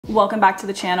Welcome back to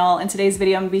the channel. In today's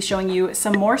video, I'm gonna be showing you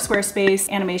some more Squarespace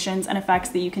animations and effects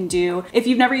that you can do. If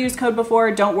you've never used code before,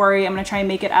 don't worry. I'm gonna try and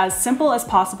make it as simple as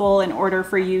possible in order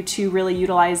for you to really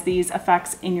utilize these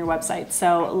effects in your website.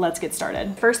 So let's get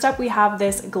started. First up, we have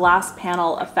this glass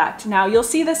panel effect. Now you'll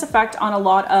see this effect on a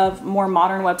lot of more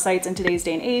modern websites in today's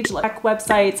day and age, like tech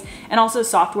websites, and also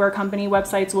software company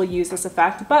websites will use this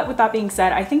effect. But with that being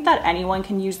said, I think that anyone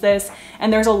can use this,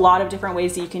 and there's a lot of different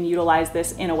ways that you can utilize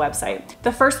this in a website.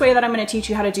 The first way that I'm going to teach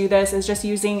you how to do this is just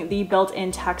using the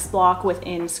built-in text block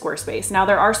within Squarespace. Now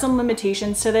there are some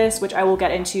limitations to this, which I will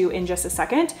get into in just a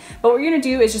second, but what you're going to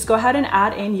do is just go ahead and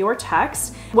add in your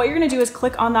text. What you're going to do is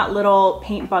click on that little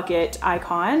paint bucket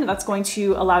icon. That's going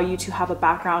to allow you to have a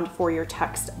background for your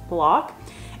text block.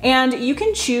 And you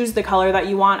can choose the color that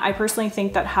you want. I personally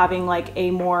think that having like a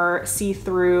more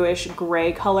see-through-ish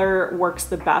gray color works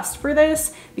the best for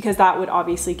this, because that would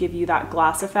obviously give you that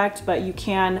glass effect, but you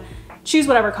can choose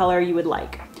whatever color you would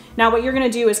like. Now what you're gonna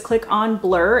do is click on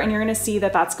blur, and you're gonna see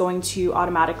that that's going to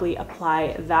automatically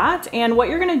apply that. And what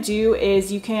you're gonna do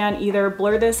is you can either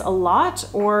blur this a lot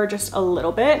or just a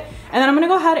little bit. And then I'm gonna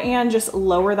go ahead and just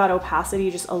lower that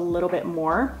opacity just a little bit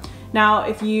more. Now,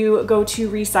 if you go to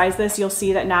resize this, you'll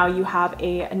see that now you have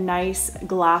a nice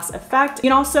glass effect. You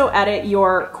can also edit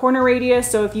your corner radius.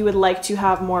 So if you would like to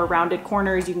have more rounded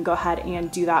corners, you can go ahead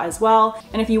and do that as well.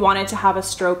 And if you wanted to have a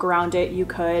stroke around it, you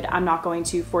could. I'm not going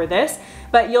to for this,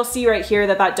 but you'll see right here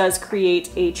that that does create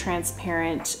a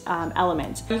transparent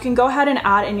element. You can go ahead and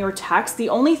add in your text. The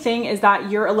only thing is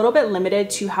that you're a little bit limited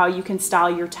to how you can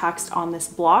style your text on this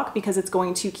block, because it's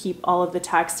going to keep all of the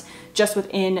text just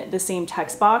within the same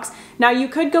text box. Now you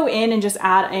could go in and just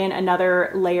add in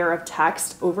another layer of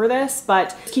text over this,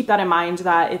 but keep that in mind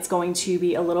that it's going to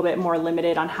be a little bit more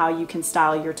limited on how you can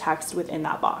style your text within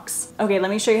that box. Okay,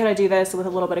 let me show you how to do this with a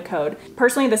little bit of code.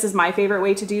 Personally, this is my favorite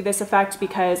way to do this effect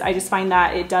because I just find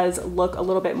that it does look a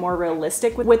little bit more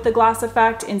realistic with the glass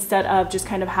effect, instead of just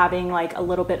kind of having like a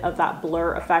little bit of that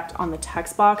blur effect on the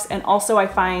text box. And also I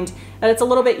find that it's a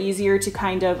little bit easier to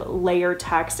kind of layer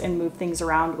text and move things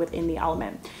around within the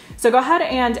element. So go ahead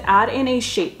and add in a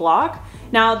shape block.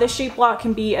 Now this shape block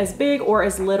can be as big or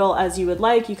as little as you would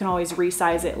like. You can always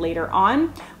resize it later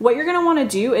on. What you're gonna wanna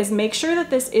do is make sure that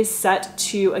this is set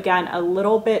to, again, a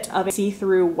little bit of a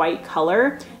see-through white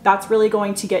color. That's really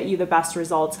going to get you the best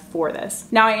results for this.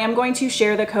 Now I am going to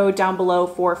share the code down below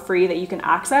for free that you can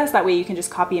access. That way you can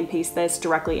just copy and paste this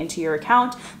directly into your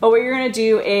account. But what you're gonna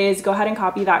do is go ahead and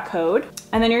copy that code.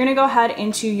 And then you're gonna go ahead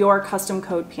into your custom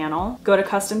code panel, go to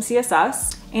custom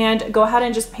CSS, and go ahead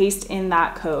and just paste in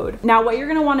that code. Now what you're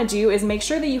gonna wanna do is make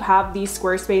sure that you have the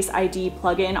Squarespace ID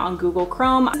plugin on Google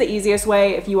Chrome. It's the easiest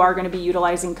way if you are gonna be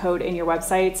utilizing code in your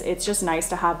websites. It's just nice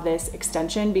to have this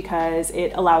extension because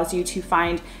it allows you to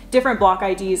find different block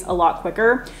IDs a lot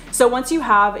quicker. So once you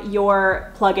have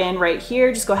your plugin right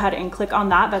here, just go ahead and click on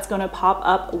that. That's gonna pop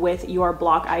up with your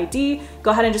block ID.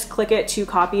 Go ahead and just click it to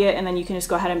copy it, and then you can just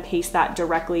go ahead and paste that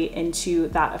directly into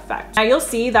that effect. Now you'll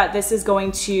see that this is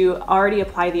going to already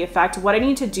apply the effect. What I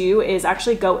need to do is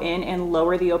actually go in and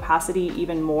lower the opacity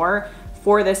even more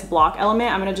for this block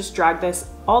element. I'm gonna just drag this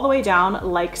all the way down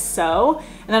like so,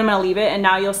 and then I'm gonna leave it, and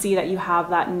now you'll see that you have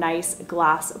that nice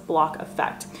glass block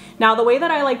effect. Now the way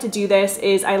that I like to do this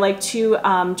is I like to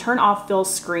turn off fill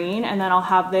screen, and then I'll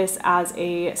have this as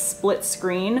a split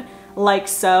screen like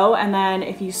so. And then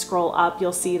if you scroll up,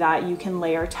 you'll see that you can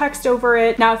layer text over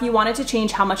it. Now, if you wanted to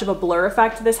change how much of a blur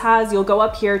effect this has, you'll go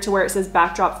up here to where it says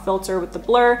backdrop filter with the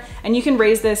blur, and you can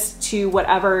raise this to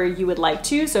whatever you would like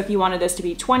to. So if you wanted this to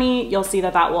be 20, you'll see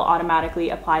that that will automatically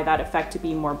apply that effect to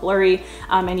be more blurry.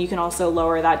 And you can also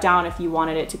lower that down. If you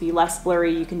wanted it to be less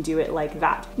blurry, you can do it like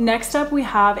that. Next up, we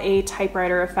have a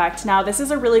typewriter effect. Now, this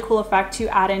is a really cool effect to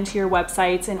add into your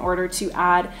websites in order to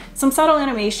add some subtle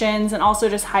animations and also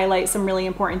just highlight some really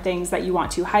important things that you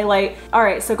want to highlight. All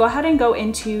right, so go ahead and go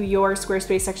into your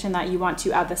Squarespace section that you want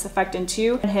to add this effect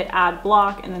into, and hit add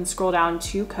block, and then scroll down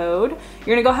to code.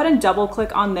 You're gonna go ahead and double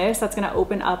click on this. That's gonna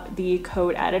open up the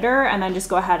code editor, and then just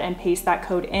go ahead and paste that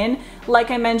code in.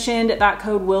 Like I mentioned, that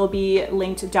code will be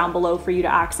linked down below for you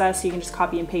to access, so you can just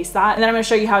copy and paste that. And then I'm gonna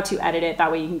show you how to edit it.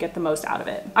 That way you can get the most out of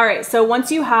it. All right, so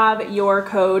once you have your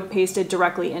code pasted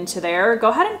directly into there, go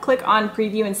ahead and click on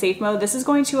preview in safe mode. This is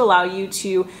going to allow you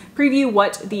to preview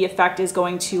what the effect is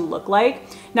going to look like.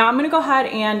 Now I'm gonna go ahead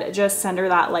and just center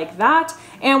that like that.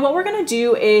 And what we're gonna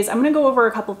do is I'm gonna go over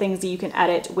a couple things that you can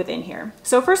edit within here.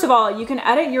 So first of all, you can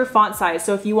edit your font size.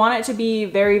 So if you want it to be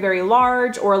very, very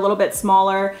large or a little bit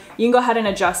smaller, you can go ahead and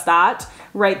adjust that.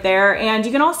 right there. And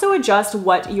you can also adjust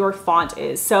what your font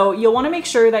is. So you'll want to make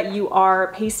sure that you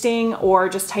are pasting or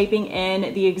just typing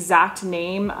in the exact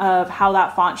name of how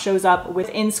that font shows up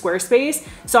within Squarespace.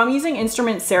 So I'm using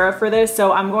instrument serif for this.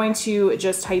 So I'm going to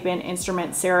just type in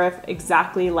instrument serif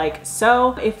exactly like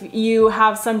so. If you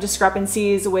have some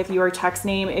discrepancies with your text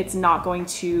name, it's not going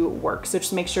to work. So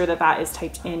just make sure that that is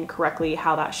typed in correctly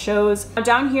how that shows. Now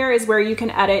down here is where you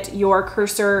can edit your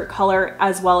cursor color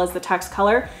as well as the text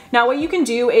color. Now what you can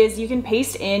do is you can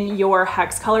paste in your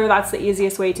hex color. That's the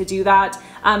easiest way to do that.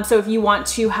 So if you want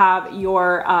to have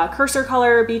your cursor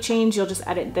color be changed, you'll just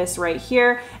edit this right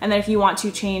here. And then if you want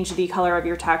to change the color of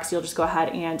your text, you'll just go ahead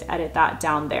and edit that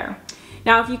down there.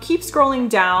 Now, if you keep scrolling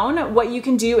down, what you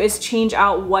can do is change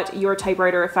out what your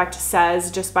typewriter effect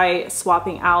says just by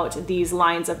swapping out these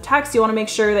lines of text. You want to make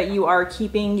sure that you are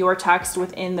keeping your text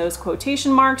within those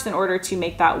quotation marks in order to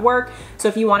make that work. So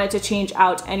if you wanted to change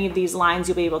out any of these lines,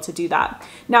 you'll be able to do that.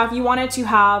 Now, if you wanted to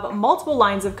have multiple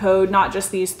lines of code, not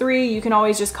just these three, you can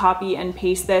always just copy and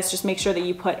paste this. Just make sure that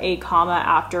you put a comma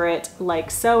after it like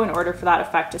so in order for that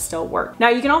effect to still work. Now,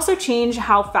 you can also change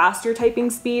how fast your typing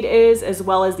speed is as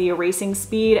well as the erasing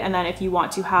speed, and then if you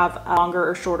want to have a longer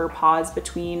or shorter pause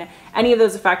between any of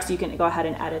those effects, you can go ahead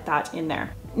and edit that in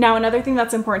there. Now, another thing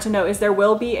that's important to note is there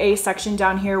will be a section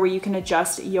down here where you can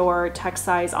adjust your text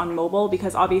size on mobile,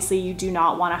 because obviously you do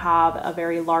not want to have a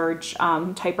very large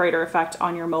typewriter effect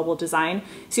on your mobile design.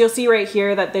 So you'll see right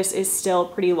here that this is still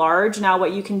pretty large. Now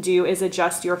what you can do is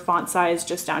adjust your font size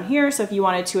just down here. So if you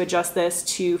wanted to adjust this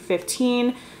to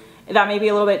 15, that may be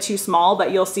a little bit too small,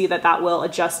 but you'll see that that will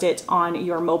adjust it on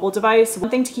your mobile device. One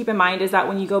thing to keep in mind is that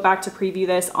when you go back to preview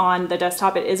this on the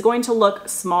desktop, it is going to look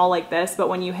small like this, but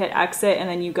when you hit exit and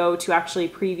then you go to actually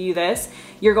preview this,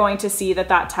 you're going to see that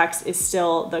that text is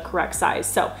still the correct size.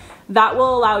 So that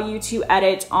will allow you to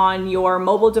edit on your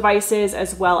mobile devices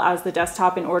as well as the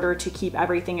desktop in order to keep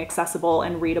everything accessible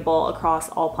and readable across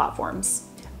all platforms.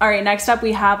 All right, next up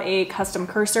we have a custom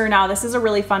cursor. Now this is a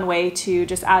really fun way to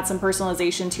just add some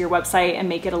personalization to your website and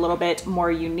make it a little bit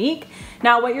more unique.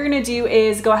 Now what you're gonna do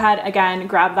is go ahead, again,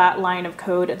 grab that line of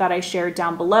code that I shared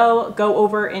down below, go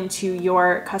over into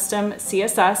your custom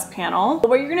CSS panel.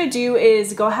 What you're gonna do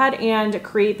is go ahead and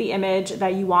create the image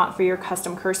that you want for your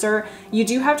custom cursor. You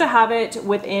do have to have it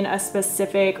within a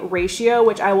specific ratio,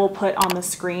 which I will put on the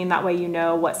screen. That way you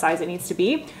know what size it needs to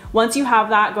be. Once you have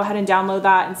that, go ahead and download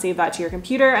that and save that to your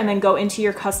computer, and then go into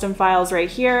your custom files right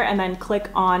here and then click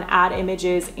on add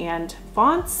images and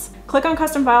fonts. Click on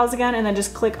custom files again and then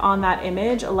just click on that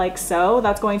image like so.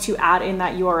 That's going to add in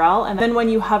that URL. And then when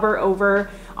you hover over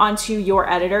onto your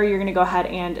editor, you're gonna go ahead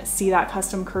and see that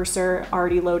custom cursor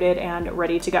already loaded and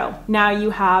ready to go. Now you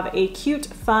have a cute,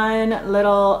 fun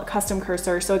little custom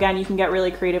cursor. So again, you can get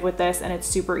really creative with this and it's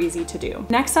super easy to do.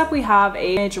 Next up, we have an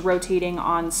image rotating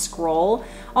on scroll.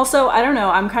 Also, I don't know,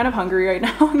 I'm kind of hungry right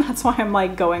now and that's why I'm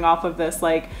like going off of this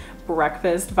like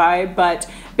breakfast vibe, but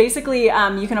basically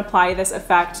you can apply this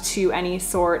effect to any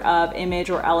sort of image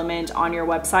or element on your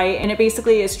website, and it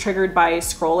basically is triggered by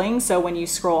scrolling. So when you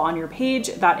scroll on your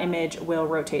page, that image will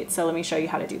rotate. So let me show you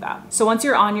how to do that. So once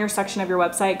you're on your section of your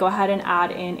website, go ahead and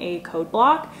add in a code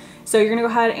block. So you're gonna go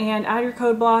ahead and add your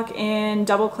code block and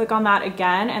double click on that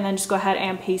again, and then just go ahead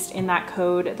and paste in that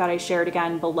code that I shared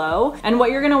again below. And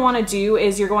what you're gonna wanna do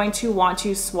is you're going to want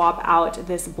to swap out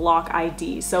this block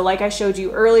ID. So like I showed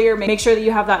you earlier, make sure that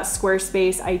you have that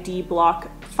Squarespace ID block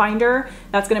finder.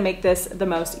 That's gonna make this the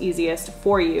most easiest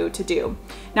for you to do.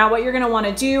 Now what you're gonna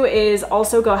wanna do is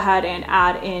also go ahead and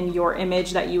add in your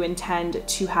image that you intend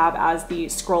to have as the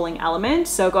scrolling element.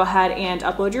 So go ahead and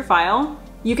upload your file.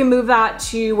 You can move that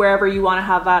to wherever you want to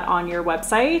have that on your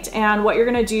website. And what you're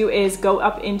going to do is go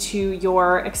up into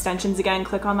your extensions again,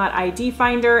 click on that ID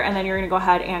finder, and then you're going to go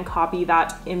ahead and copy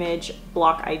that image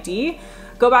block ID.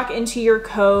 Go back into your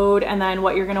code, and then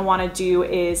what you're going to want to do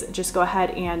is just go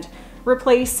ahead and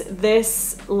replace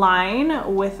this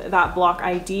line with that block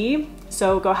ID.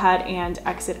 So go ahead and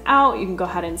exit out. You can go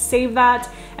ahead and save that.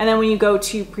 And then when you go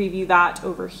to preview that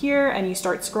over here and you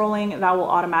start scrolling, that will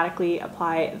automatically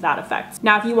apply that effect.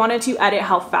 Now, if you wanted to edit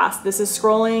how fast this is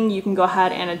scrolling, you can go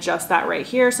ahead and adjust that right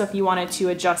here. So if you wanted to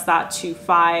adjust that to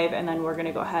 5, and then we're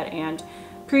gonna go ahead and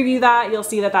preview that, you'll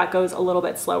see that that goes a little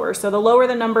bit slower. So the lower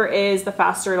the number is, the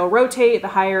faster it'll rotate. The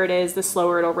higher it is, the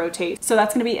slower it'll rotate. So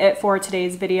that's gonna be it for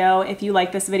today's video. If you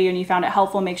like this video and you found it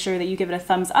helpful, make sure that you give it a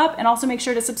thumbs up, and also make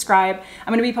sure to subscribe.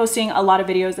 I'm gonna be posting a lot of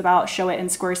videos about Showit and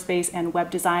Squarespace and web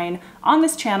design on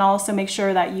this channel, so make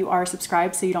sure that you are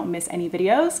subscribed so you don't miss any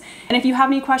videos. And if you have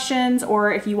any questions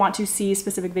or if you want to see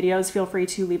specific videos, feel free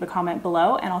to leave a comment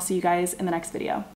below, and I'll see you guys in the next video.